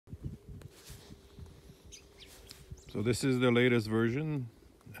So this is the latest version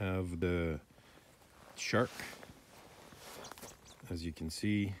of the Shark. As you can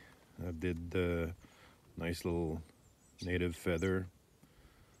see, I did the nice little native feather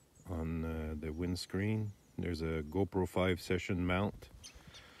on the windscreen. There's a GoPro 5 session mount,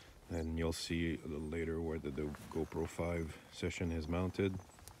 and you'll see a little later where the GoPro 5 session is mounted.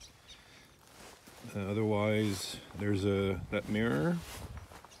 Otherwise, there's that mirror,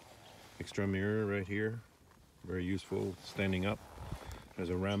 extra mirror right here, very useful standing up.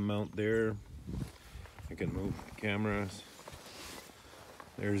 There's a RAM mount there. I can move the cameras.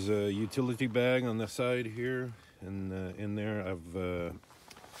 There's a utility bag on the side here, and in there I've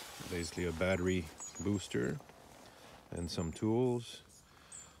basically a battery booster and some tools.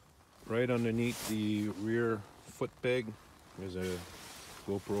 Right underneath the rear foot peg there's a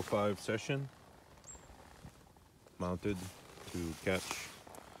GoPro 5 session mounted to catch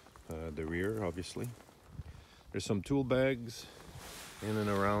the rear, obviously. There's some tool bags in and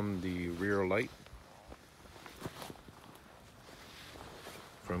around the rear light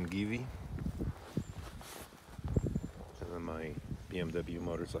from Givi, and then my BMW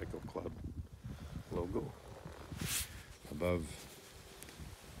Motorcycle Club logo above,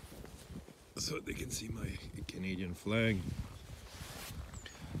 so they can see my Canadian flag.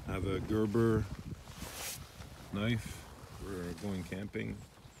 I have a Gerber knife for going camping,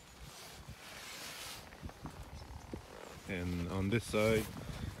 and on this side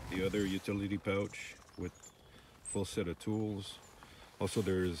the other utility pouch with full set of tools. Also,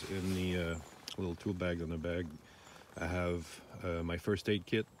 there's in the little tool bag on the bag, I have my first aid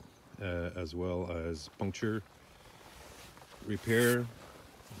kit, as well as puncture repair.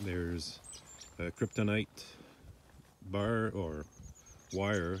 There's a kryptonite bar or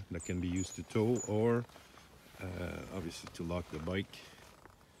wire that can be used to tow, or obviously to lock the bike.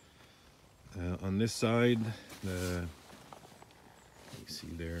 On this side, you see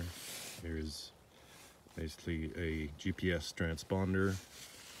there's basically a GPS transponder,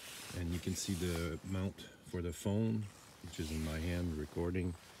 and you can see the mount for the phone, which is in my hand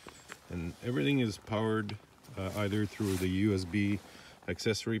recording, and everything is powered either through the USB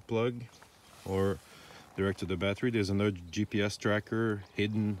accessory plug or direct to the battery. There's another GPS tracker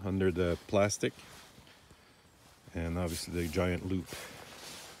hidden under the plastic, and obviously the giant loop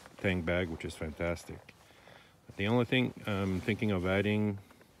tank bag, which is fantastic. The only thing I'm thinking of adding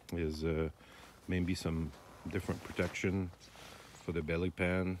is maybe some different protection for the belly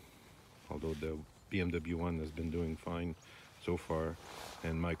pan, although the BMW one has been doing fine so far,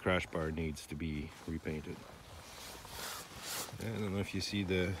 and my crash bar needs to be repainted. I don't know if you see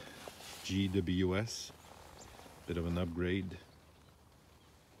the GWS, bit of an upgrade,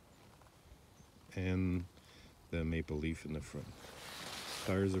 and the maple leaf in the front.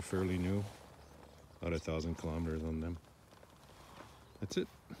 Tires are fairly new, about 1,000 kilometers on them. That's it.